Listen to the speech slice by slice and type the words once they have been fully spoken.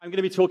I'm going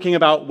to be talking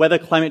about whether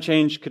climate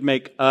change could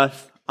make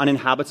Earth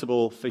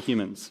uninhabitable for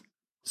humans.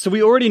 So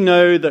we already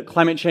know that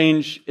climate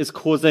change is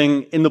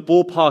causing in the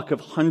ballpark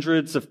of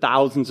hundreds of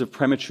thousands of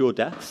premature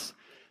deaths.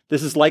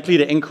 This is likely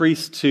to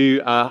increase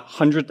to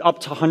up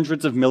to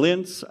hundreds of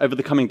millions over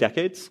the coming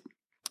decades.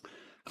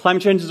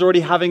 Climate change is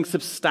already having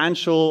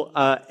substantial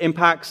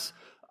impacts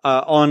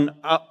on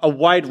a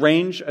wide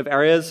range of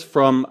areas,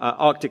 from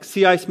Arctic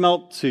sea ice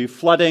melt to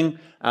flooding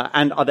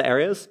and other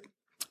areas.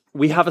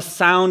 We have a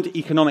sound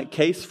economic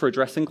case for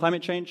addressing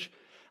climate change,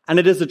 and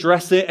it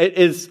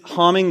is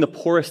harming the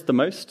poorest the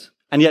most,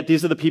 and yet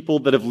these are the people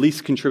that have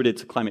least contributed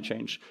to climate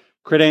change,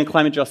 creating a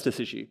climate justice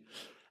issue.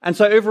 And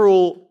so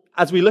overall,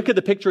 as we look at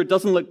the picture, it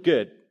doesn't look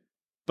good.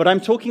 But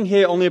I'm talking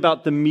here only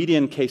about the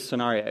median case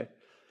scenario.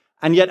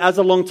 And yet, as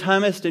a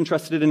long-termist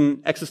interested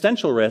in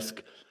existential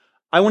risk,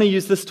 I want to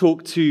use this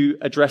talk to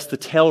address the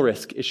tail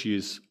risk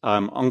issues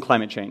on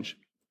climate change.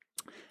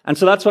 And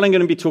so that's what I'm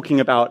going to be talking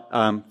about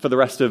for the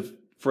rest of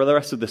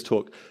this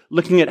talk,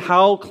 looking at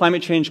how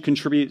climate change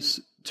contributes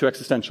to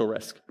existential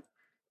risk.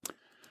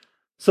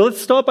 So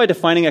let's start by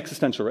defining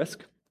existential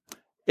risk.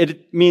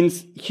 It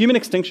means human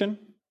extinction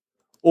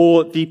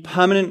or the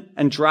permanent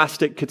and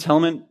drastic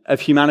curtailment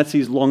of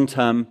humanity's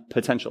long-term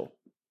potential.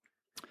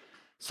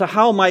 So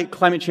how might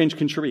climate change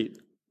contribute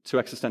to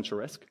existential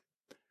risk?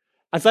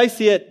 As I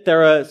see it,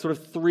 there are sort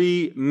of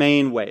three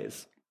main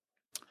ways.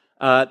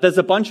 There's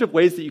a bunch of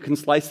ways that you can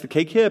slice the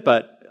cake here,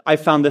 but I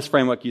found this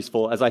framework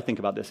useful as I think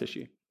about this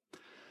issue.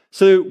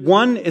 So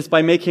one is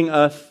by making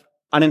Earth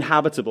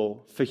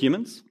uninhabitable for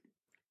humans.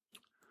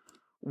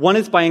 One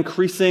is by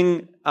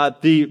increasing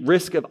the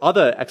risk of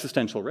other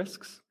existential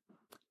risks.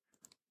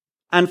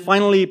 And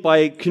finally,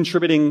 by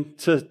contributing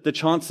to the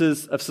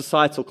chances of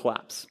societal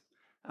collapse.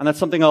 And that's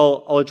something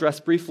I'll address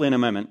briefly in a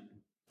moment.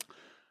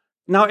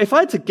 Now, if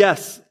I had to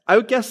guess, I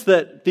would guess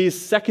that these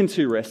second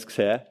two risks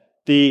here,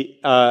 the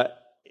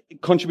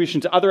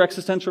contribution to other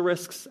existential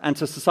risks and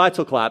to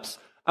societal collapse,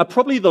 are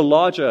probably the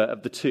larger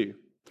of the two.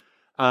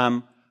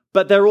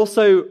 But they're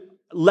also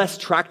less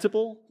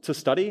tractable to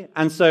study.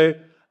 And so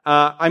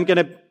I'm going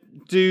to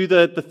do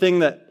the thing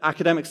that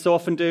academics so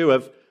often do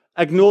of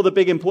ignore the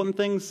big important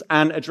things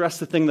and address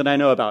the thing that I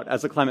know about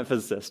as a climate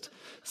physicist.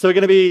 So we're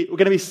going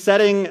to be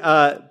setting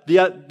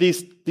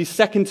these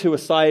second two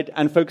aside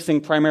and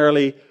focusing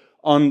primarily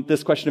on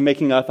this question of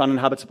making Earth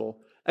uninhabitable,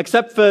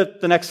 except for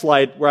the next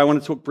slide where I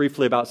want to talk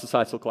briefly about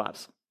societal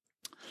collapse.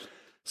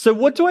 So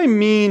what do I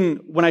mean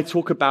when I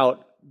talk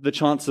about the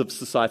chance of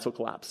societal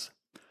collapse?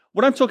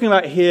 What I'm talking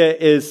about here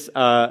is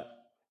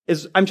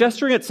I'm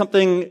gesturing at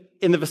something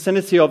in the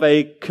vicinity of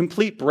a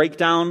complete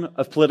breakdown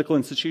of political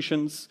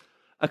institutions,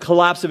 a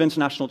collapse of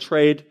international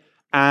trade,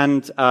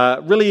 and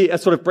really a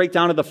sort of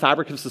breakdown of the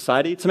fabric of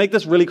society. To make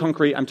this really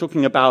concrete, I'm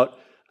talking about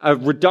a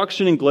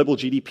reduction in global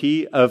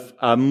GDP of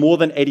more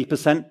than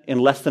 80% in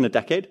less than a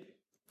decade.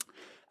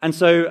 And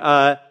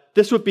so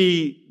this would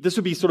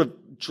be sort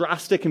of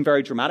drastic and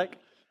very dramatic.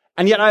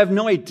 And yet I have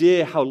no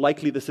idea how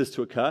likely this is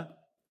to occur.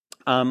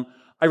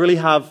 I really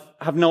have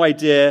no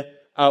idea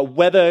how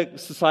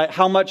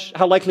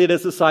likely it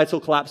is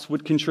societal collapse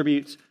would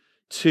contribute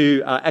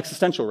to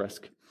existential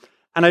risk.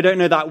 And I don't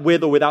know that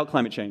with or without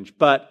climate change.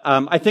 But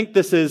I think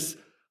this is,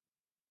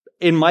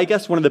 in my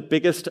guess, one of the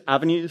biggest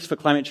avenues for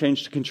climate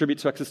change to contribute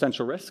to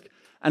existential risk.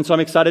 And so I'm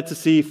excited to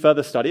see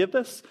further study of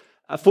this.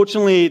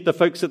 Fortunately, the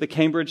folks at the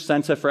Cambridge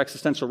Center for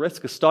Existential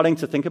Risk are starting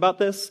to think about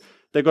this.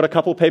 They've got a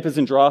couple papers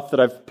in draft that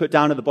I've put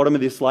down at the bottom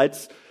of these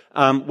slides,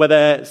 where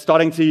they're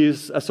starting to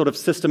use a sort of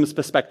systems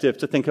perspective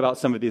to think about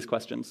some of these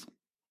questions.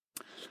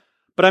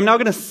 But I'm now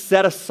going to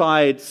set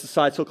aside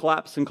societal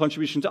collapse and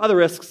contribution to other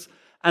risks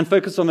and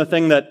focus on the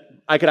thing that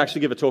I could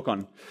actually give a talk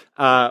on,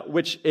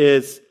 which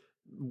is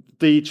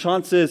the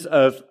chances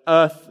of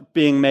Earth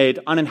being made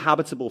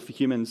uninhabitable for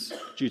humans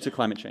due to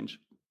climate change.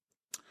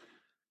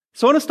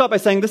 So I want to start by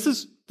saying this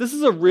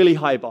is a really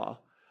high bar.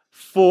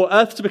 For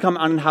Earth to become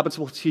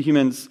uninhabitable to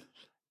humans,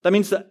 that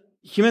means that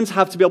humans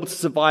have to be able to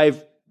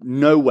survive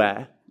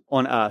nowhere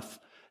on Earth,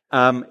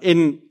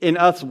 in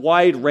Earth's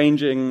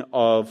wide-ranging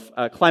of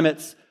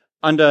climates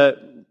under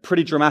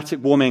pretty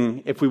dramatic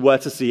warming if we were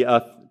to see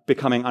Earth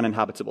becoming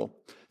uninhabitable.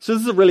 So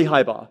this is a really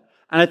high bar,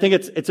 and I think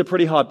it's a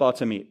pretty hard bar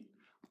to meet.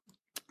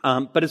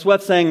 But it's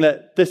worth saying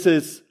that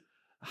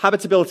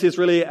habitability is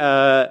really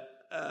a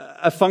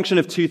function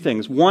of two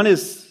things. One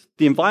is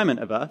the environment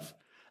of Earth,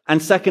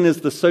 and second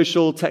is the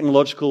social,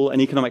 technological,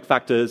 and economic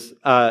factors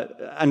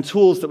and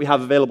tools that we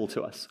have available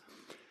to us.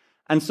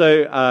 And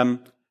so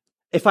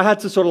if I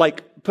had to sort of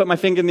like put my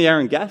finger in the air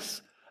and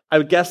guess, I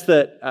would guess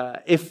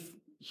that if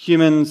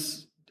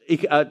humans'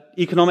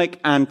 economic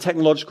and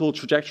technological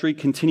trajectory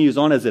continues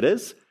on as it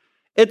is,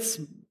 it's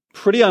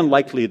pretty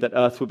unlikely that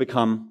Earth will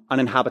become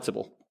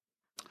uninhabitable.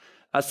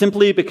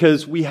 Simply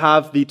because we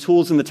have the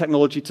tools and the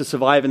technology to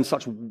survive in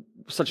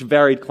such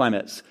varied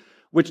climates,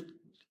 which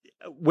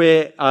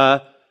we're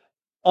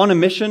on a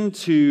mission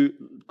to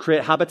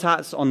create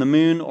habitats on the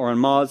moon or on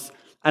Mars,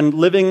 and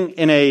living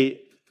in a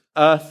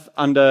Earth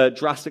under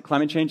drastic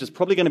climate change is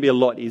probably going to be a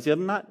lot easier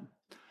than that.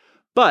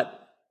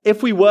 But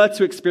if we were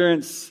to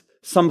experience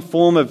some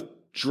form of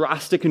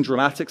drastic and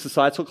dramatic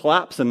societal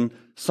collapse and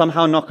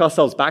somehow knock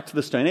ourselves back to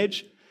the Stone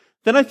Age,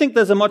 then I think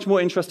there's a much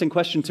more interesting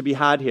question to be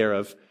had here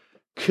of,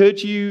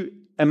 could you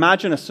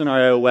imagine a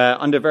scenario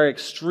where under very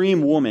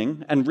extreme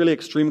warming and really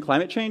extreme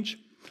climate change,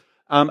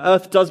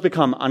 Earth does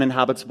become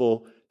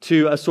uninhabitable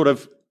to a sort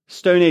of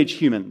Stone Age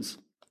humans?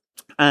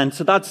 And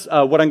so that's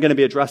what I'm going to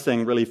be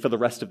addressing really for the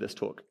rest of this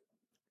talk.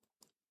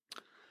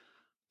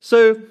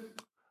 So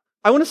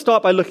I want to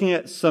start by looking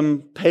at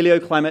some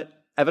paleoclimate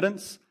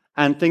evidence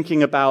and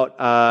thinking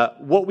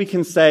about what we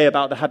can say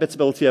about the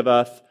habitability of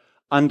Earth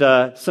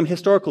under some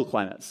historical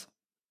climates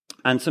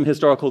and some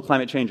historical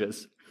climate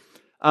changes.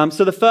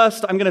 So the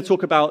first, I'm going to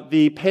talk about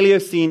the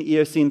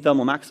Paleocene-Eocene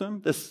thermal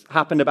maximum. This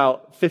happened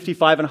about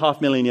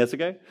 55.5 million years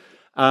ago.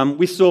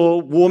 We saw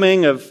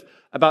warming of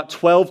about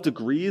 12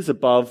 degrees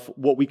above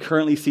what we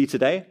currently see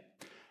today.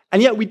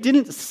 And yet we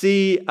didn't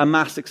see a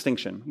mass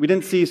extinction. We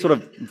didn't see sort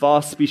of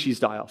vast species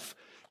die-off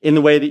in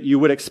the way that you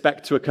would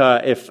expect to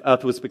occur if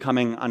Earth was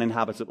becoming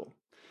uninhabitable.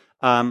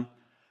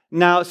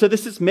 Now, so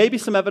this is maybe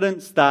some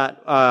evidence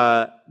that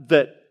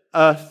that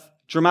Earth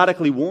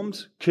dramatically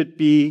warmed could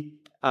be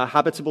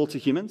habitable to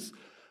humans,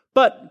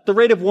 but the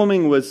rate of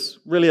warming was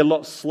really a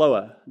lot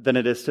slower than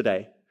it is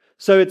today.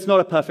 So it's not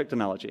a perfect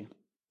analogy.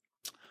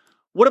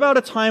 What about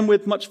a time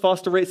with much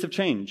faster rates of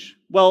change?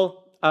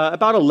 Well,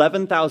 about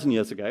 11,000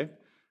 years ago,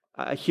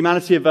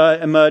 humanity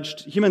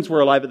emerged, humans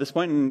were alive at this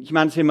point, and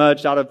humanity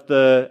emerged out of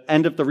the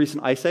end of the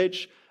recent ice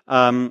age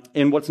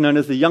in what's known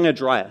as the Younger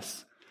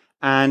Dryas.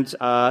 And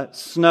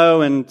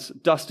snow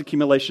and dust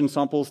accumulation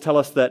samples tell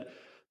us that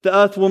the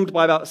Earth warmed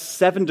by about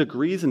 7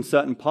 degrees in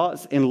certain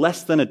parts in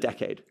less than a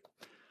decade.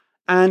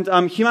 And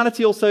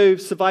humanity also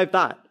survived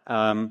that,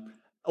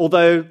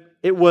 although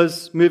it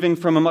was moving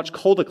from a much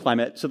colder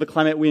climate to the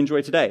climate we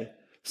enjoy today.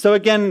 So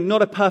again,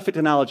 not a perfect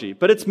analogy,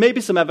 but it's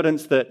maybe some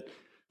evidence that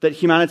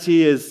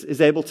humanity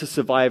is able to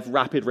survive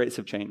rapid rates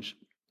of change.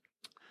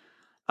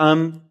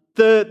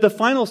 The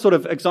final sort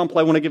of example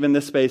I want to give in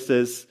this space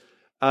is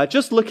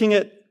just looking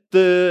at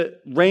the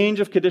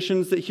range of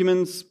conditions that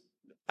humans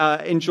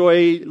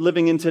enjoy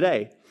living in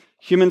today.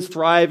 Humans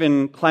thrive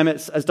in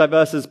climates as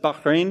diverse as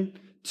Bahrain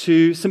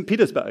to St.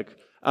 Petersburg,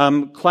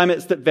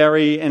 climates that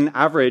vary in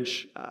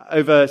average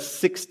over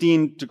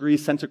 16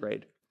 degrees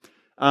centigrade.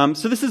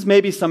 So this is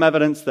maybe some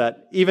evidence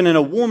that even in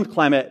a warmed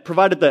climate,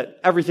 provided that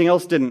everything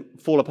else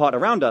didn't fall apart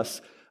around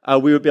us,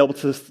 we would be able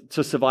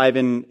to survive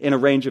in a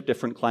range of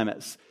different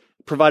climates,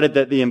 provided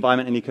that the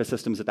environment and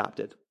ecosystems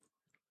adapted.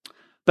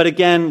 But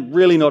again,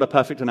 really not a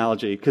perfect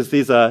analogy, because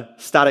these are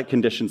static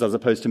conditions as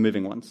opposed to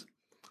moving ones.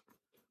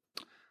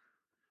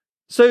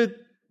 So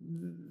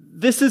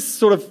this is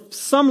sort of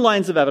some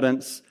lines of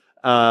evidence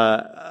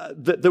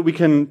that we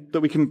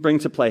can bring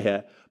to play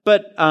here.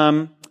 But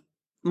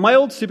my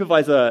old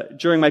supervisor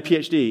during my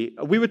PhD,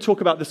 we would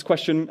talk about this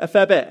question a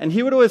fair bit, and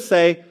he would always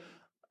say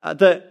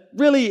that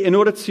really, in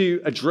order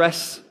to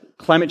address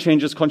climate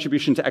change's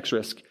contribution to X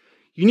risk,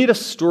 you need a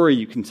story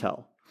you can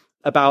tell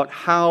about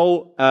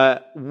how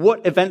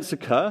what events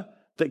occur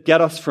that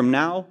get us from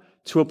now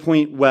to a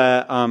point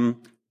where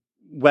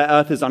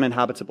Earth is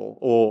uninhabitable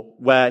or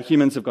where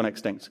humans have gone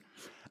extinct.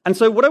 And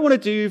so what I want to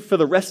do for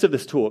the rest of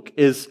this talk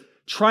is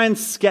try and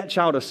sketch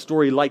out a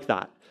story like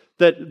that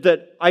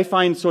I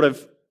find sort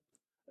of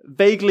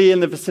vaguely in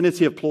the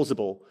vicinity of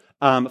plausible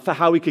for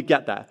how we could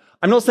get there.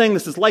 I'm not saying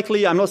this is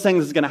likely. I'm not saying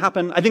this is going to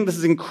happen. I think this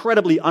is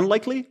incredibly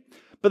unlikely.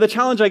 But the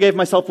challenge I gave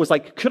myself was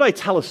like, could I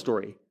tell a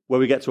story where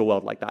we get to a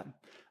world like that?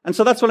 And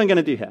so that's what I'm going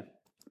to do here.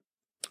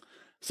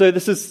 So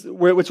this is,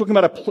 we're talking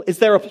about, is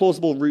there a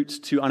plausible route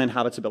to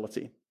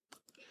uninhabitability?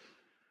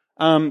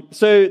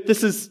 So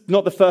this is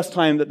not the first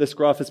time that this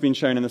graph has been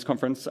shown in this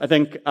conference. I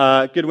think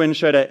Goodwin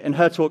showed it in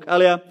her talk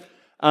earlier.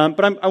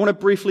 But I want to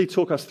briefly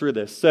talk us through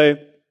this. So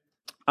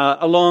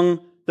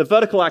along the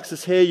vertical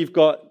axis here, you've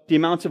got the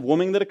amount of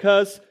warming that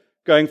occurs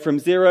going from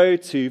 0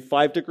 to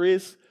 5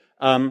 degrees.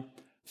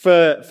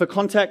 For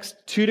context,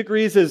 2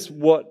 degrees is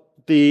what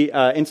the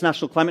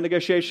international climate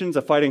negotiations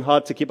are fighting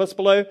hard to keep us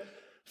below.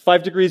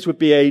 5 degrees would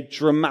be a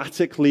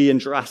dramatically and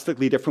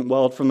drastically different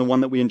world from the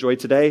one that we enjoy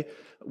today,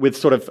 with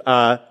sort of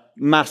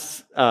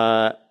mass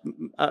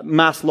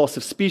loss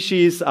of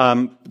species,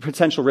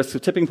 potential risks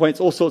of tipping points,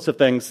 all sorts of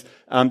things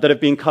that have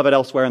been covered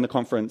elsewhere in the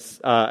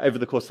conference over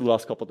the course of the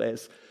last couple of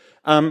days.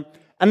 And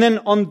then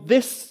on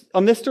this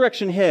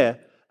direction here,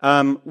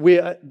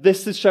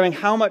 this is showing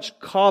how much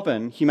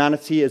carbon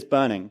humanity is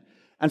burning.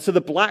 And so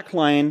the black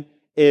line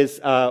is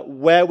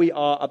where we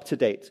are up to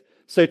date.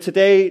 So to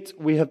date,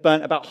 we have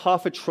burnt about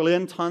 500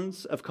 billion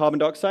tons of carbon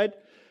dioxide.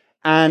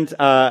 And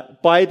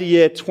by the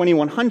year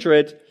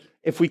 2100,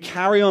 if we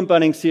carry on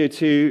burning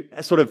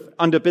CO2 sort of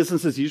under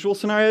business as usual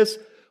scenarios,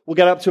 we'll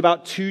get up to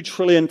about 2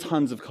 trillion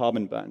tons of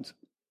carbon burned.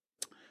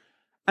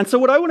 And so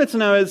what I wanted to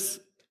know is,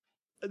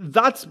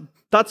 that's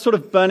sort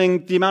of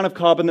burning the amount of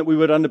carbon that we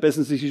would under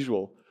business as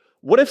usual.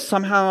 What if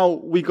somehow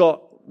we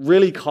got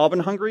really carbon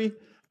hungry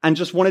and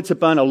just wanted to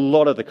burn a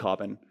lot of the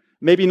carbon?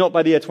 Maybe not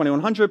by the year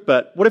 2100,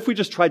 but what if we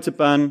just tried to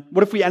burn,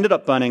 what if we ended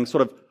up burning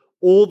sort of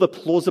all the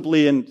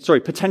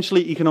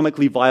potentially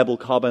economically viable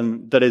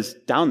carbon that is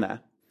down there.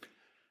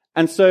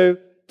 And so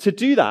to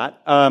do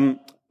that,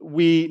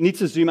 we need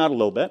to zoom out a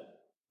little bit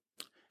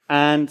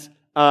and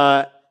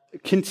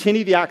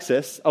continue the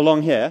axis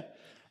along here.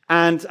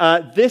 And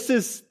this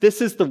is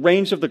the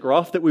range of the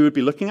graph that we would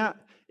be looking at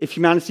if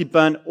humanity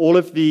burnt all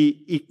of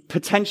the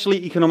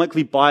potentially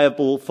economically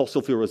viable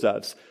fossil fuel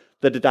reserves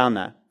that are down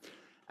there.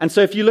 And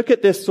so if you look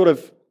at this sort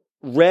of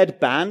red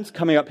band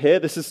coming up here,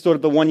 this is sort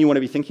of the one you want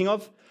to be thinking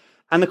of.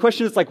 And the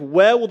question is, like,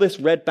 where will this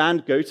red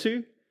band go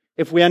to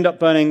if we end up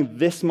burning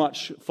this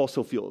much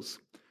fossil fuels?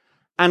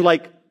 And,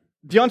 like,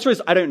 the answer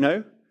is, I don't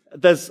know.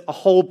 There's a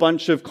whole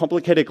bunch of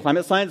complicated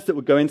climate science that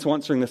would go into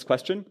answering this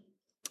question.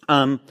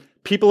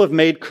 People have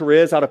made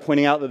careers out of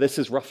pointing out that this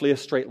is roughly a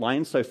straight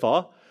line so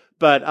far,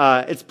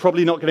 but it's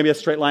probably not going to be a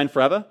straight line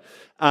forever.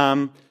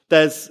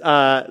 There's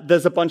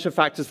a bunch of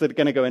factors that are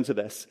going to go into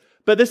this.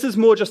 But this is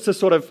more just to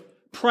sort of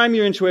prime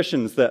your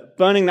intuitions that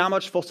burning that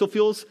much fossil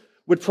fuels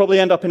would probably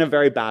end up in a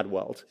very bad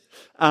world.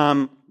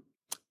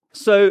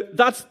 So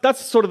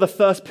that's sort of the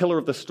first pillar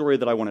of the story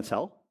that I want to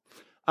tell.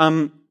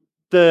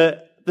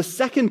 The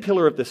second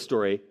pillar of this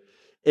story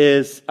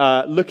is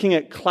looking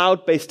at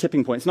cloud-based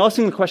tipping points and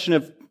asking the question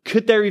of,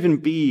 could there even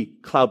be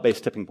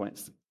cloud-based tipping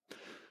points?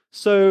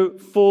 So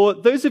for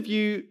those of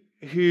you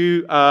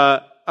who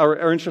are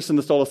interested in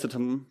the solar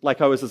system,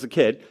 like I was as a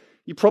kid,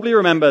 you probably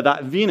remember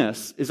that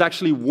Venus is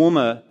actually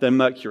warmer than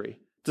Mercury,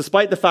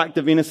 despite the fact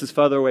that Venus is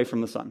further away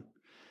from the sun.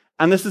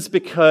 And this is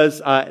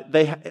because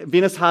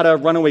Venus had a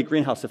runaway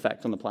greenhouse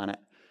effect on the planet.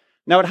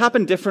 Now, it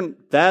happened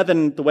different there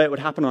than the way it would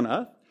happen on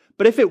Earth,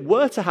 but if it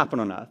were to happen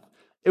on Earth,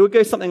 it would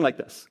go something like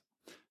this.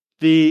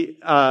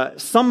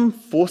 Some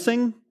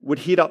forcing would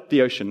heat up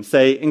the ocean,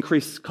 say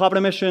increased carbon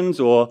emissions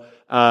or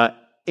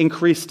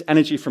increased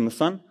energy from the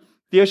sun.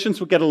 The oceans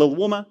would get a little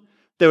warmer.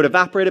 They would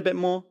evaporate a bit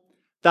more.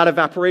 That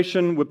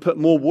evaporation would put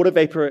more water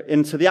vapor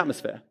into the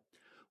atmosphere.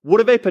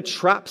 Water vapor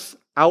traps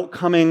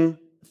outcoming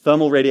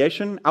thermal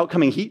radiation,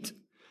 outcoming heat,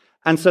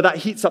 and so that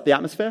heats up the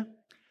atmosphere,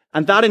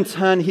 and that in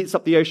turn heats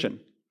up the ocean.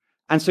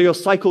 And so your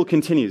cycle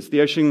continues.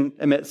 The ocean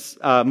emits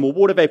more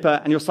water vapor,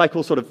 and your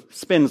cycle sort of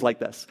spins like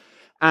this.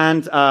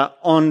 And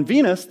on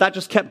Venus, that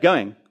just kept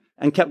going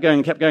and kept going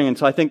and kept going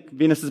until I think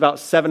Venus is about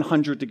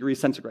 700 degrees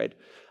centigrade.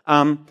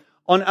 On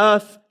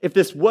Earth, if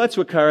this were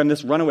to occur in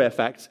this runaway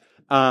effect,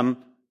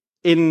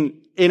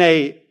 in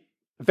a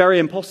very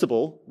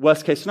impossible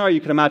worst-case scenario,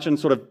 you can imagine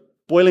sort of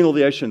boiling all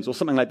the oceans or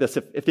something like this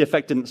if the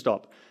effect didn't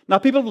stop. Now,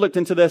 people have looked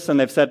into this and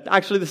they've said,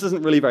 actually, this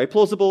isn't really very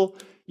plausible.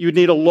 You would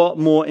need a lot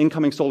more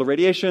incoming solar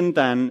radiation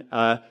than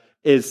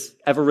is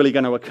ever really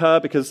going to occur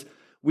because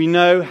we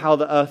know how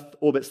the Earth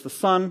orbits the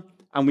sun,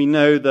 and we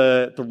know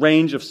the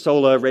range of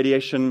solar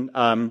radiation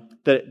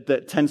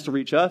that tends to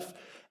reach Earth,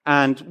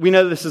 and we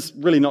know this is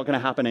really not going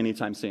to happen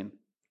anytime soon.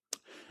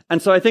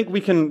 And so I think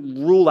we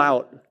can rule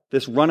out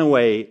this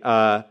runaway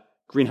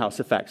greenhouse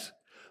effect.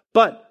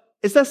 But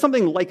is there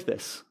something like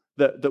this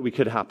that we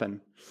could happen?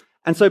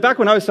 And so back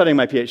when I was studying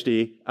my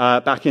PhD,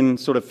 back in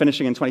sort of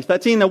finishing in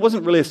 2013, there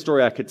wasn't really a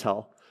story I could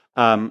tell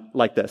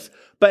like this.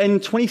 But in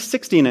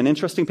 2016, an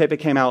interesting paper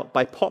came out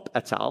by Pop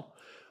et al.,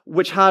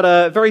 which had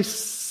a very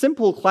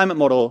simple climate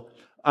model,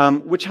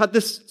 which had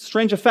this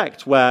strange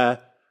effect where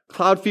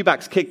cloud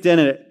feedbacks kicked in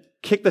and it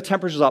kicked the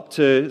temperatures up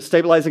to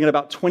stabilizing at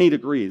about 20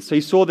 degrees. So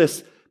you saw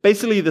this,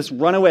 basically this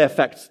runaway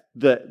effect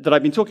that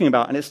I've been talking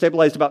about, and it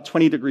stabilized about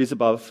 20 degrees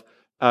above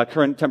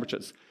current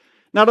temperatures.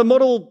 Now, the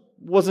model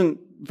wasn't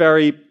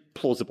very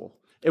plausible.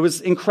 It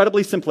was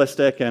incredibly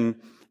simplistic, and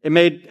it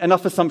made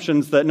enough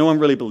assumptions that no one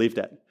really believed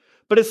it.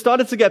 But it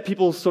started to get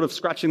people sort of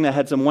scratching their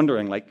heads and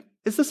wondering, like,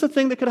 is this a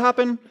thing that could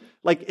happen?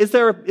 Like, is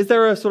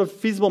there a sort of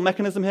feasible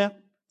mechanism here?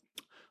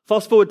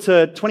 Fast forward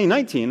to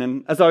 2019,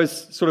 and as I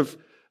was sort of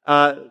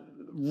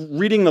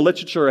reading the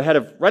literature ahead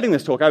of writing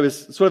this talk, I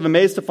was sort of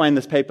amazed to find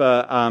this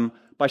paper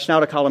by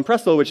Schnauder, Kahl, and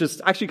Pressel, which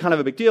is actually kind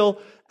of a big deal,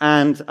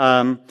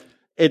 and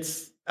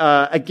it's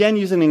again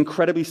using an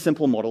incredibly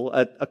simple model,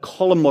 a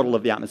column model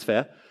of the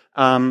atmosphere.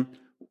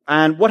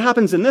 And what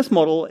happens in this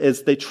model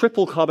is they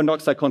triple carbon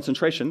dioxide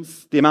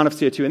concentrations, the amount of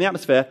CO2 in the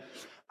atmosphere,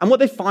 and what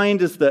they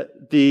find is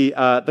that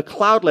the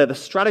cloud layer, the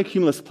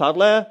stratocumulus cloud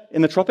layer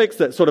in the tropics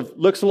that sort of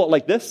looks a lot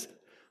like this,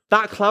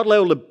 that cloud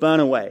layer will burn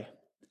away.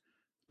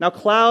 Now,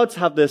 clouds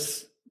have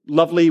this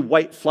lovely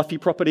white fluffy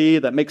property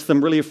that makes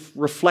them really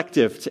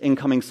reflective to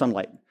incoming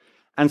sunlight.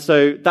 And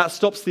so that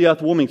stops the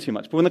Earth warming too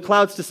much. But when the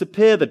clouds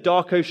disappear, the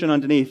dark ocean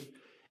underneath,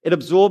 it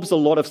absorbs a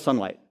lot of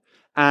sunlight.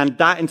 And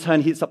that in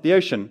turn heats up the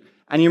ocean.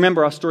 And you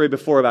remember our story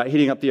before about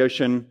heating up the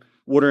ocean,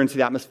 water into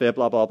the atmosphere,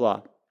 blah, blah,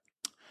 blah.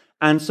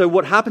 And so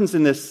what happens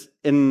in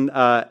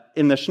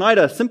the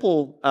Schneider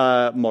simple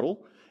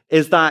model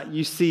is that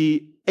you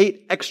see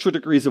 8 extra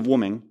degrees of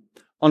warming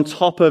on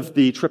top of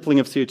the tripling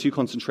of CO2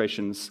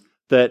 concentrations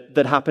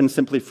that happen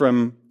simply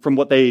from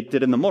what they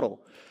did in the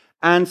model.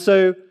 And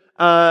so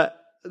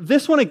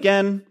this one,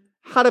 again,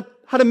 had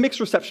a mixed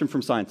reception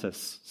from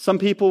scientists. Some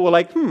people were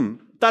like,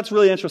 that's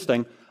really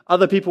interesting.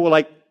 Other people were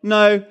like,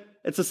 no,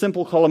 it's a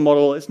simple column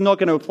model. It's not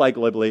going to apply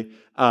globally.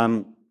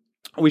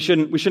 we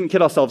shouldn't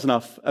kid ourselves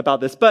enough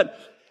about this. But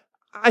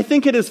I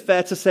think it is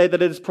fair to say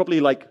that it is probably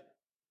like,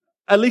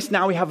 at least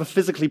now we have a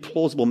physically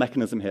plausible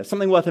mechanism here,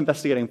 something worth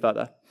investigating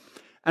further.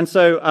 And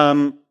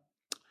so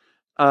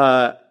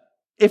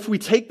if we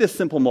take this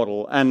simple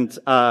model and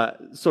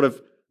sort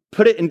of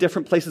put it in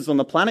different places on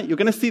the planet, you're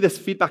going to see this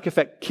feedback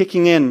effect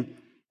kicking in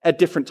at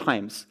different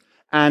times.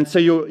 And so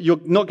you're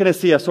not going to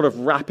see a sort of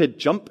rapid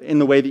jump in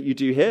the way that you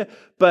do here,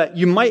 but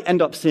you might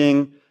end up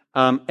seeing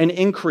an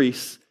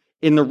increase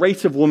in the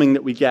rate of warming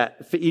that we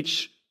get for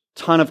each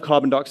ton of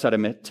carbon dioxide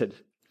emitted.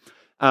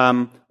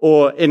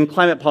 Or in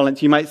climate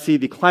parlance, you might see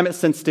the climate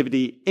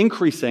sensitivity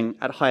increasing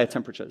at higher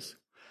temperatures.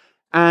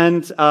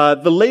 And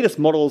the latest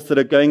models that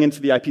are going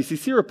into the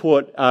IPCC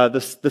report,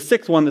 the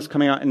sixth one that's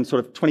coming out in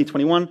sort of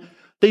 2021,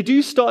 they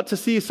do start to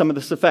see some of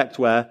this effect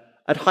where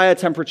at higher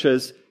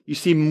temperatures, you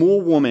see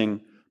more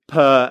warming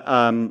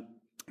per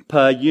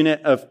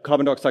unit of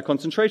carbon dioxide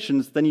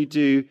concentrations than you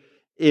do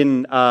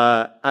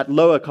at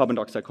lower carbon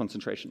dioxide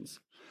concentrations.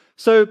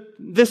 So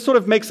this sort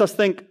of makes us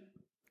think,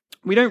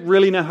 we don't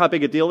really know how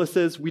big a deal this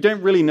is. We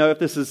don't really know if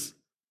this is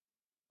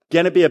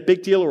going to be a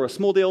big deal or a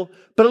small deal,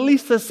 but at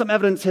least there's some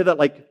evidence here that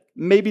like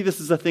maybe this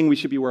is a thing we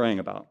should be worrying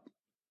about.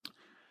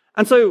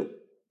 And so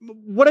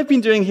what I've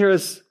been doing here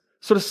is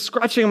sort of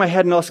scratching my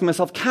head and asking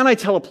myself, can I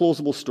tell a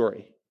plausible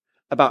story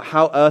about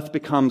how Earth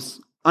becomes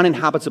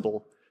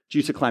uninhabitable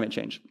due to climate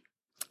change?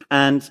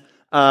 And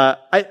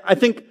I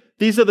think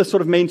these are the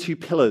sort of main two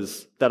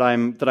pillars that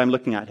I'm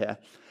looking at here.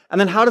 And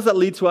then how does that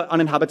lead to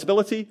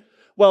uninhabitability?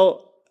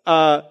 Well,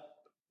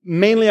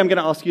 mainly I'm going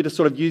to ask you to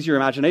sort of use your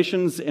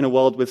imaginations in a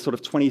world with sort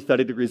of 20,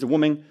 30 degrees of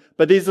warming.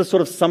 But these are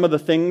sort of some of the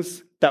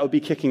things that would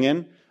be kicking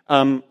in.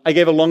 I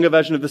gave a longer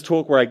version of this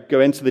talk where I go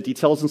into the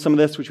details on some of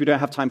this, which we don't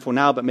have time for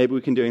now, but maybe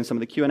we can do in some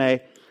of the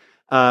Q&A.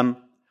 And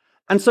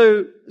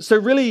so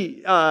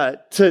really,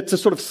 to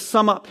sort of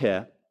sum up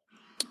here,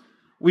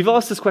 we've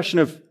asked this question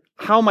of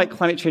how might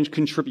climate change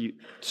contribute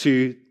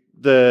to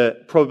the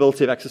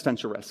probability of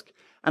existential risk?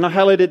 And I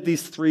highlighted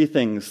these three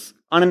things: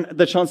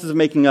 the chances of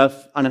making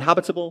Earth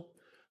uninhabitable,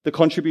 the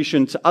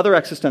contribution to other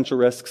existential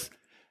risks,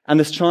 and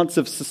this chance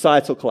of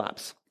societal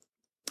collapse.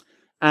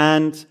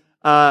 And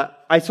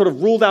I sort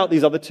of ruled out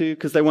these other two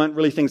because they weren't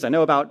really things I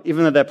know about,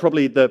 even though they're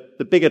probably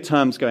the bigger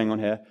terms going on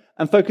here,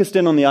 and focused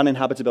in on the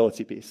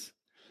uninhabitability piece.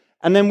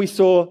 And then we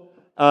saw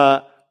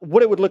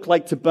what it would look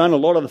like to burn a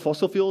lot of the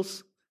fossil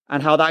fuels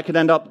and how that could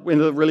end up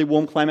in a really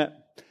warm climate.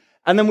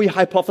 And then we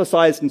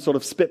hypothesized and sort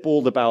of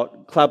spitballed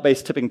about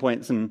cloud-based tipping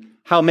points and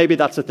how maybe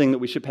that's a thing that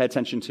we should pay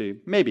attention to.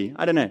 Maybe,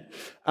 I don't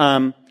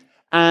know.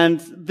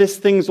 And this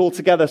thing's all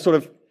together sort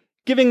of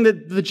giving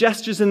the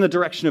gestures in the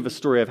direction of a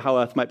story of how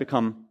Earth might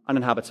become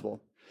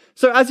uninhabitable.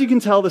 So as you can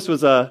tell, this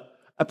was a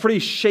pretty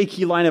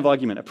shaky line of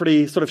argument, a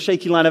pretty sort of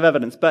shaky line of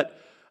evidence. But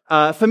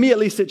for me, at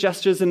least, it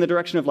gestures in the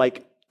direction of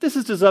like, this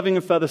is deserving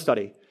of further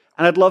study.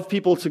 And I'd love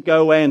people to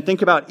go away and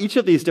think about each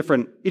of these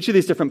different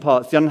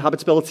parts, the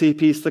uninhabitability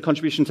piece, the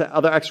contribution to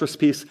other X risk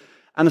piece,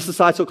 and the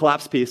societal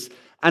collapse piece,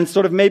 and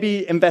sort of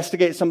maybe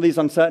investigate some of these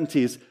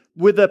uncertainties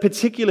with a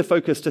particular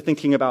focus to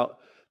thinking about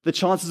the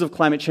chances of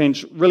climate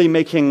change really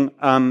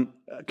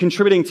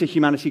contributing to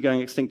humanity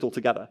going extinct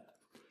altogether.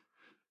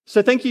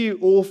 So thank you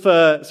all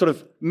for sort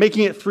of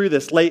making it through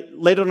this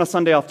late on a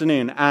Sunday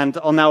afternoon, and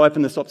I'll now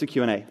open this up to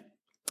Q&A.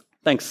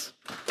 Thanks.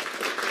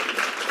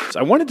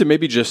 I wanted to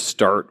maybe just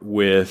start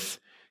with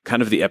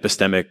kind of the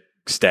epistemic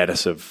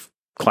status of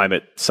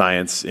climate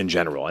science in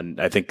general. And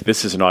I think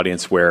this is an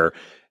audience where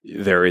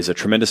there is a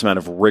tremendous amount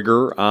of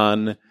rigor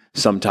on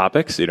some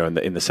topics. You know,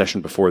 in the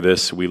session before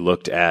this, we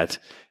looked at,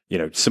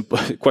 simple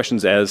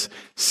questions as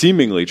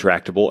seemingly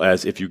tractable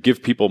as, if you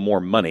give people more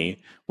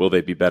money, will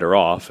they be better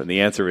off? And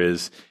the answer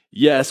is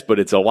yes, but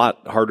it's a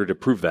lot harder to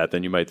prove that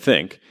than you might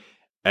think.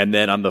 And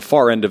then on the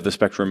far end of the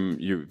spectrum,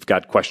 you've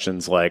got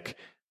questions like,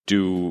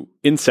 do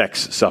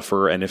insects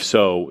suffer? And if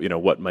so,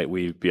 what might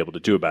we be able to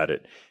do about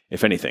it,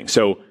 if anything?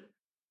 So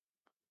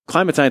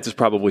climate science is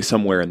probably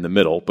somewhere in the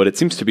middle, but it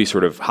seems to be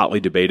sort of hotly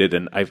debated.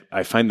 And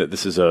I find that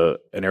this is an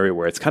area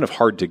where it's kind of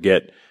hard to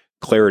get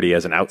clarity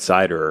as an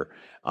outsider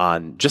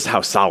on just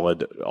how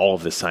solid all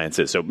of this science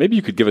is. So maybe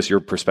you could give us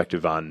your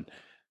perspective on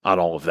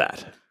all of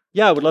that.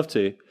 Yeah, I would love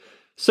to.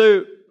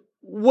 So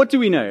what do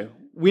we know?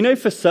 We know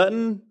for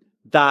certain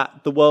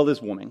that the world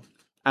is warming.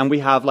 And we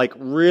have like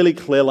really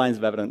clear lines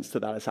of evidence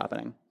that is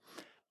happening.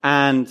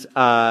 And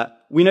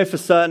we know for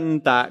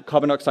certain that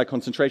carbon dioxide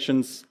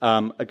concentrations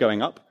are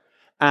going up.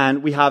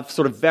 And we have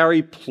sort of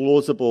very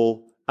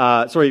plausible,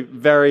 there's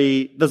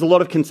a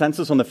lot of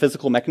consensus on the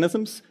physical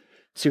mechanisms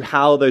to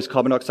how those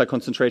carbon dioxide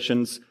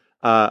concentrations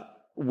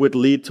would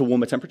lead to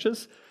warmer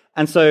temperatures.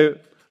 And so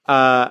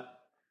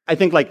I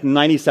think like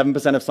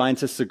 97% of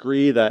scientists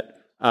agree that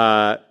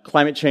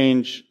climate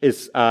change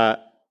is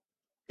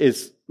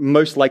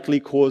most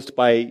likely caused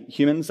by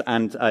humans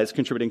and is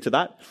contributing to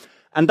that.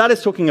 And that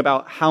is talking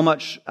about how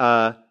much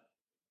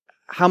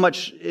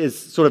is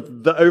sort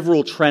of the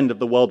overall trend of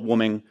the world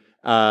warming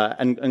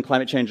and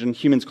climate change and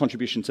humans'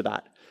 contribution to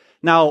that.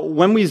 Now,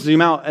 when we zoom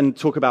out and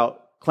talk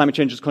about climate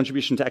change's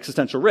contribution to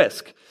existential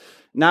risk,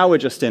 Now we're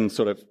just in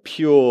sort of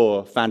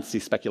pure fantasy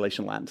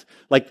speculation land.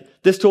 Like,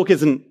 this talk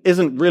isn't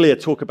really a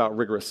talk about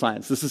rigorous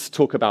science. This is a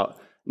talk about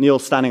Niel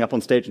standing up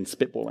on stage and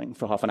spitballing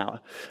for half an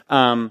hour.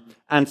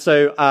 And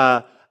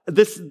so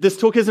this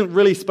talk isn't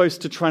really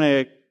supposed to try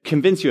to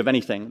convince you of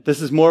anything.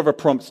 This is more of a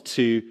prompt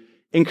to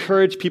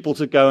encourage people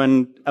to go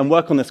and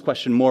work on this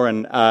question more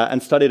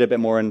and study it a bit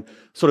more and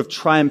sort of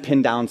try and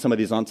pin down some of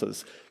these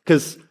answers.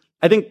 Because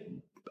I think,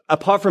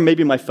 apart from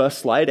maybe my first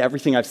slide,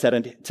 everything I've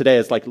said today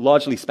is like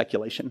largely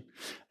speculation.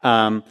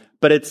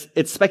 But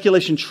it's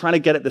speculation trying to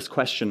get at this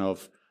question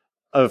of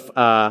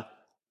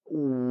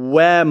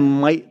where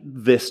might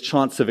this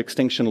chance of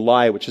extinction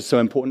lie, which is so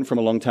important from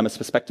a long-termist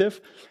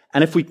perspective.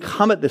 And if we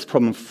come at this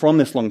problem from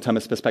this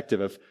long-termist perspective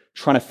of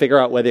trying to figure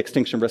out where the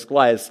extinction risk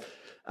lies,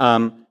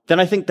 then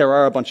I think there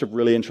are a bunch of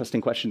really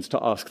interesting questions to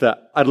ask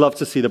that I'd love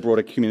to see the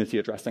broader community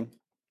addressing.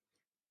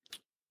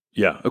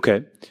 Yeah,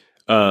 okay.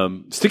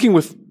 Sticking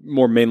with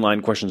more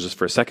mainline questions just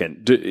for a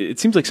second, it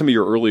seems like some of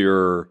your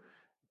earlier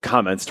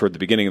comments toward the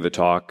beginning of the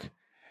talk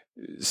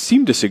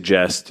seem to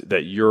suggest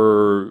that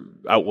your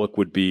outlook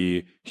would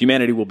be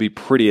humanity will be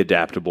pretty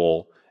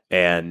adaptable,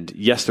 and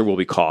yes, there will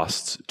be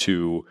costs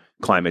to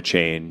climate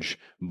change,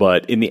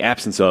 but in the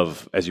absence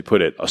of, as you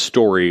put it, a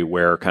story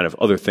where kind of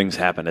other things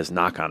happen as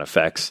knock-on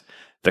effects,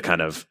 the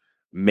kind of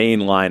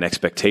mainline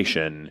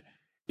expectation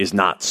is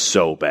not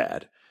so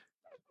bad.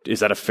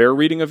 Is that a fair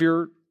reading of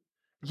your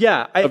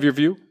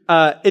view?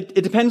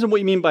 It depends on what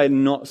you mean by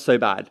not so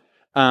bad.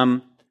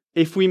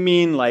 If we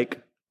mean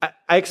like,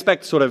 I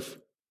expect sort of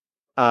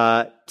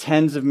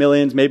tens of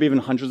millions, maybe even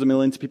hundreds of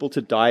millions of people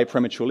to die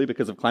prematurely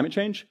because of climate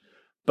change.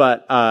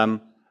 But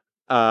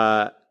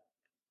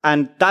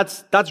and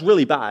that's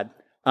really bad.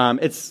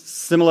 It's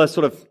similar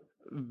sort of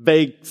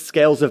vague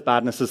scales of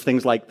badness as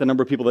things like the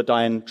number of people that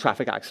die in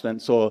traffic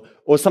accidents or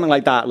something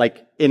like that,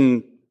 like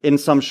in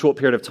some short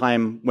period of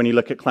time when you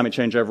look at climate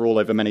change overall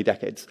over many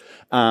decades.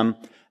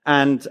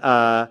 And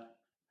so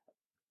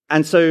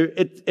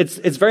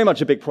it's very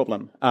much a big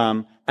problem.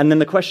 And then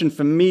the question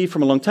for me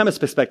from a long-termist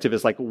perspective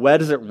is like, where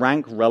does it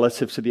rank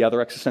relative to the other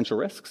existential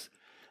risks?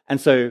 And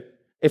so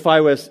if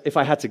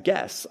I had to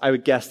guess, I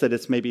would guess that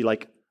it's maybe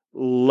like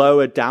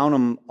lower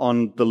down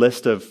on the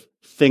list of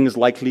things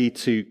likely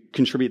to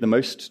contribute the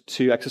most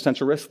to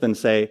existential risk than,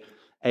 say,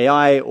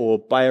 AI or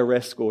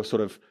biorisk or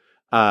sort of,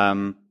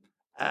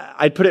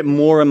 I'd put it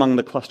more among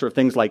the cluster of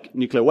things like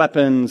nuclear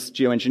weapons,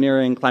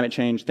 geoengineering, climate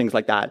change, things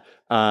like that.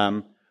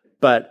 And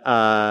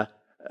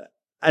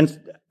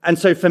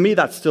so for me,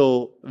 that's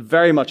still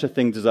very much a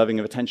thing deserving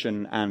of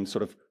attention and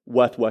sort of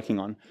worth working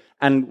on.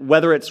 And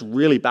whether it's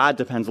really bad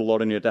depends a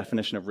lot on your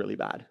definition of really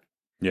bad.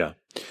 Yeah.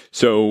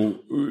 So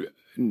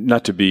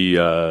not to be,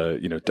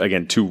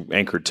 again, too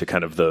anchored to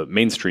kind of the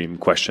mainstream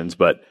questions,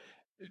 but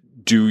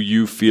do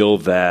you feel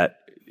that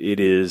it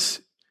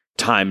is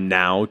time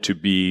now to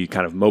be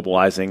kind of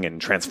mobilizing and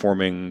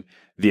transforming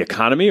the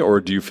economy, or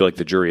do you feel like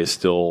the jury is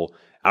still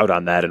out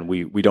on that and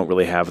we don't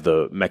really have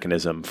the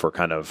mechanism for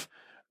kind of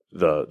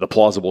the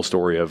plausible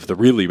story of the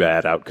really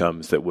bad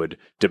outcomes that would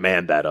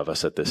demand that of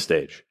us at this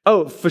stage?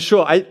 Oh, for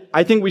sure.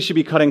 I think we should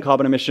be cutting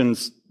carbon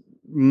emissions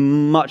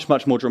much,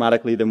 much more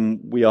dramatically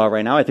than we are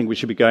right now. I think we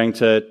should be going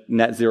to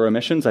net zero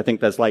emissions. I think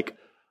there's like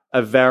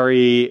a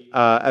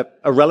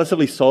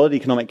relatively solid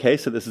economic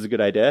case that this is a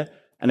good idea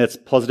and it's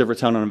positive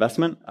return on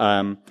investment.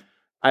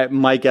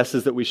 My guess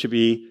is that we should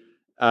be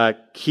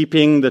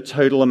keeping the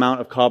total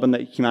amount of carbon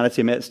that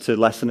humanity emits to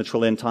less than 1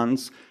 trillion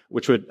tons,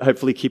 which would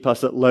hopefully keep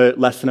us at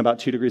less than about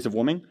 2 degrees of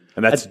warming.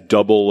 And that's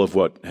double of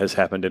what has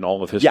happened in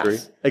all of history?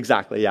 Yes,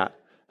 exactly, yeah.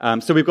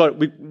 So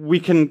we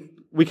can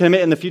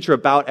emit in the future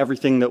about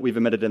everything that we've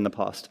emitted in the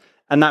past.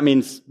 And that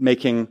means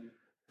making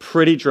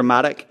pretty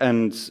dramatic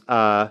and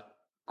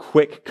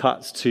quick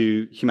cuts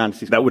to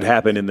humanity's That would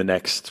happen in the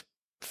next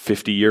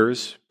 50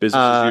 years, business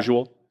as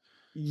usual?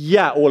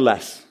 Yeah, or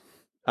less.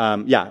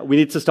 We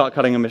need to start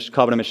cutting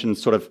carbon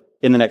emissions sort of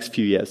in the next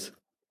few years.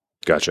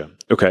 Gotcha.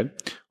 Okay.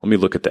 Let me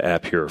look at the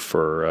app here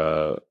for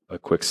a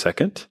quick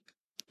second.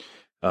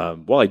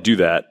 While I do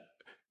that,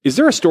 is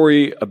there a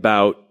story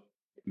about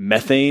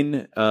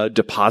methane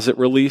deposit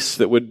release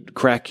that would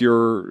crack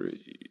your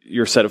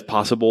set of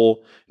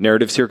possible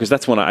narratives here? Because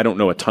that's one I don't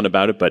know a ton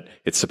about it, but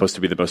it's supposed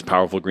to be the most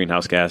powerful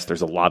greenhouse gas.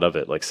 There's a lot of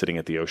it, like sitting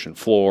at the ocean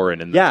floor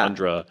and in the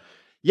tundra.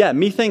 Yeah,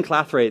 methane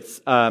clathrates.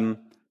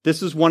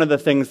 This is one of the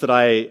things that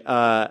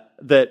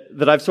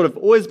that I've sort of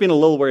always been a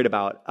little worried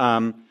about.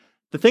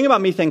 The thing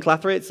about methane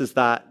clathrates is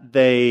that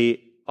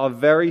they are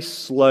very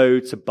slow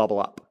to bubble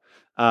up.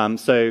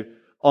 So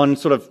on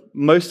sort of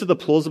most of the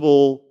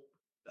plausible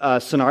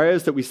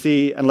scenarios that we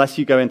see, unless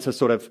you go into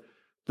sort of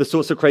the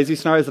sorts of crazy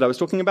scenarios that I was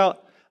talking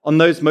about, on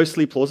those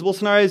mostly plausible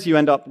scenarios, you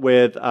end up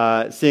with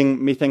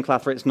seeing methane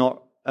clathrates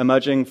not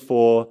emerging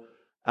for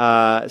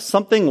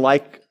something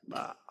like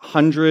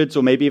hundreds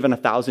or maybe even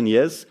 1,000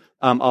 years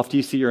after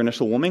you see your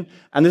initial warming.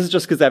 And this is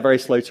just because they're very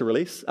slow to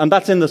release. And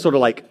that's in the sort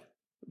of like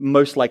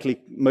most likely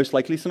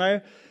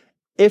scenario.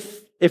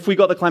 If we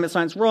got the climate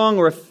science wrong,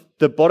 or if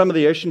the bottom of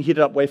the ocean heated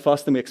up way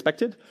faster than we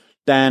expected,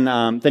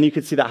 then you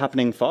could see that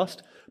happening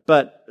fast.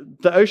 But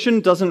the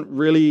ocean doesn't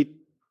really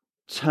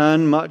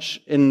turn much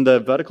in the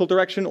vertical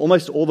direction.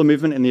 Almost all the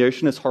movement in the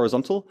ocean is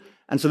horizontal.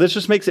 And so this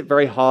just makes it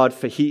very hard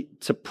for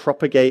heat to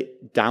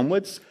propagate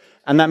downwards.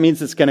 And that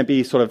means it's going to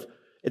be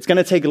it's going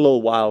to take a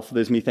little while for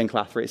those methane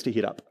clathe rates to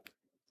heat up.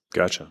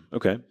 Gotcha.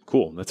 Okay,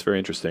 cool. That's very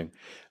interesting.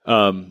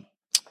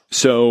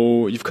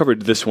 So you've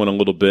covered this one a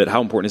little bit.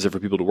 How important is it for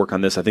people to work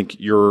on this? I think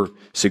your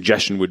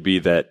suggestion would be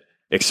that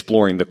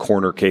exploring the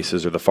corner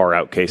cases or the far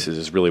out cases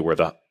is really where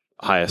the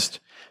highest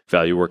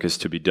value work is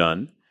to be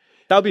done.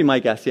 That would be my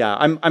guess, yeah.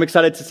 I'm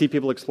excited to see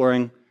people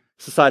exploring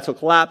societal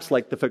collapse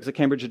like the folks at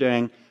Cambridge are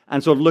doing,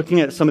 and sort of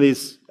looking at some of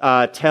these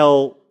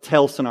tail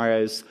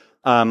scenarios,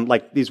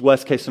 like these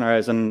worst case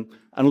scenarios, and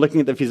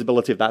looking at the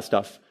feasibility of that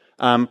stuff.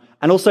 And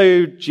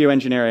also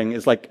geoengineering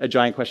is like a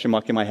giant question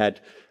mark in my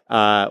head,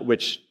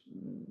 which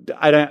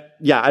I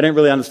don't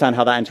really understand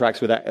how that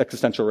interacts with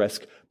existential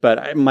risk,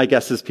 but my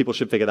guess is people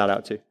should figure that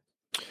out too.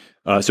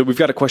 So we've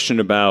got a question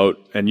about,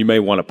 and you may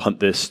want to punt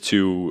this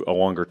to a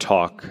longer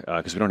talk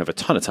because we don't have a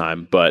ton of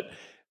time, but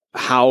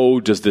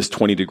how does this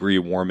 20-degree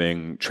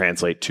warming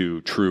translate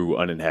to true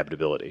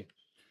uninhabitability?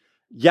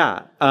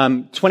 Yeah,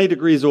 20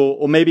 degrees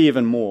or maybe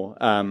even more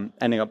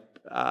ending up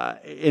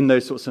in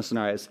those sorts of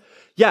scenarios.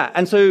 Yeah,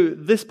 and so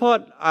this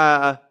part,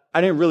 I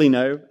don't really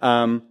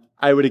know.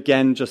 I would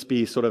again just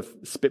be sort of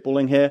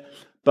spitballing here,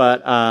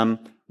 but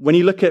when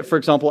you look at, for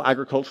example,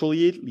 agricultural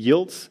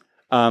yields,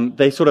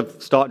 they sort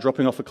of start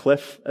dropping off a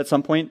cliff at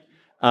some point.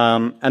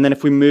 And then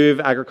if we move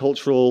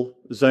agricultural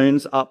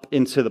zones up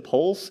into the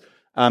poles,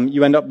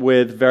 you end up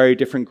with very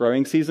different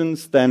growing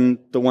seasons than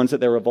the ones that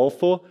they're evolved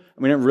for.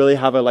 And we don't really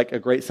have a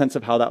great sense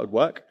of how that would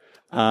work.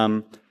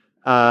 The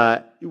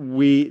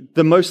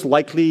most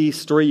likely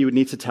story you would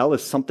need to tell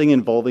is something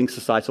involving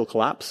societal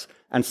collapse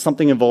and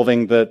something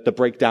involving the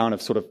breakdown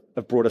of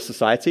of broader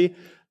society,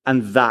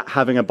 and that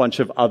having a bunch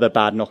of other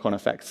bad knock-on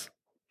effects.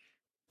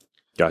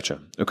 Gotcha.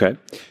 Okay.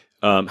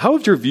 How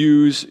have your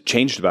views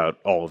changed about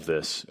all of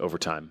this over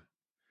time?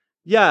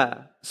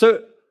 Yeah.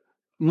 So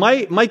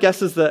my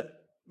guess is that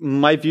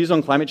my views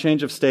on climate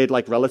change have stayed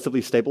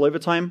relatively stable over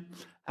time,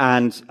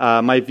 and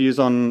my views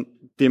on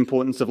the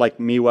importance of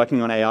me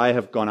working on AI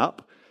have gone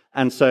up.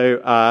 And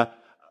so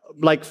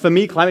for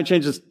me, climate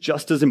change is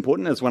just as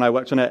important as when I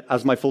worked on it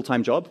as my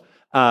full-time job.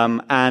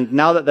 And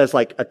now that there's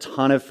a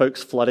ton of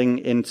folks flooding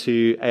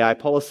into AI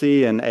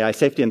policy and AI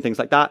safety and things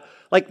like that,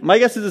 my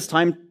guess is it's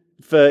time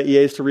for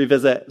EAs to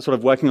revisit sort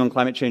of working on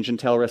climate change and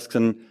tail risks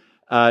and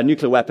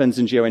nuclear weapons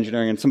and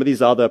geoengineering and some of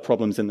these other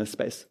problems in this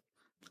space.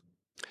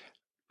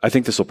 I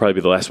think this will probably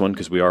be the last one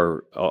because we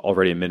are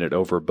already a minute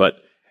over, but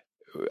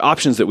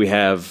options that we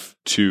have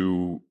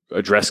to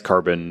address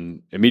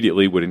carbon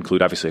immediately would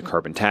include obviously a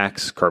carbon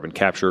tax, carbon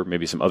capture,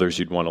 maybe some others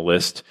you'd want to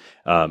list.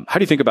 How do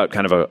you think about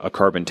kind of a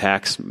carbon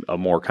tax, a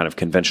more kind of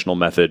conventional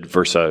method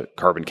versus a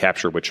carbon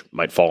capture, which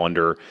might fall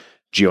under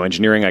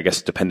geoengineering, I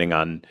guess, depending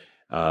on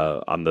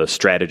the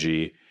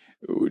strategy?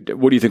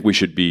 What do you think we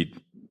should be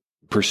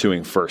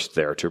pursuing first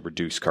there to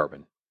reduce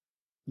carbon?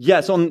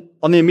 Yes, on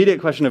the immediate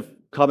question of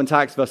carbon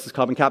tax versus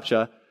carbon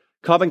capture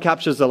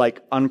is a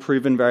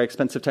unproven, very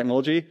expensive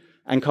technology,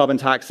 and carbon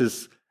tax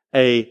is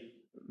a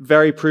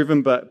very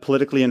proven but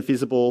politically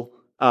infeasible,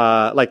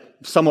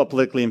 somewhat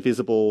politically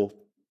infeasible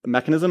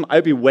mechanism. I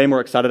would be way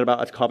more excited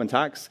about a carbon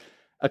tax.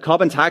 A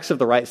carbon tax of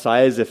the right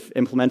size, if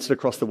implemented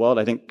across the world,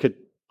 I think could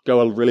go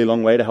a really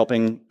long way to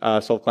helping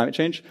solve climate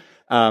change.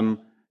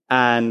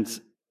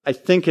 And I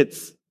think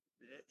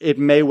it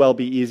may well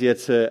be easier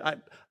to.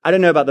 I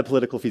don't know about the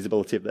political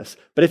feasibility of this,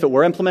 but if it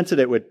were implemented,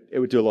 it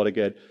would do a lot of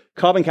good.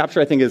 Carbon capture,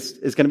 I think,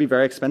 is going to be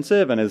very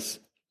expensive and is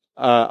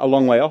a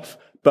long way off,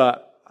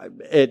 but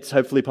it's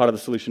hopefully part of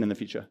the solution in the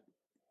future.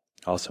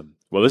 Awesome.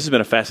 Well, this has been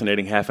a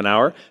fascinating half an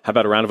hour. How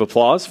about a round of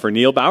applause for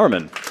Niel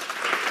Bowerman?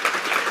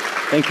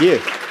 Thank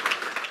you.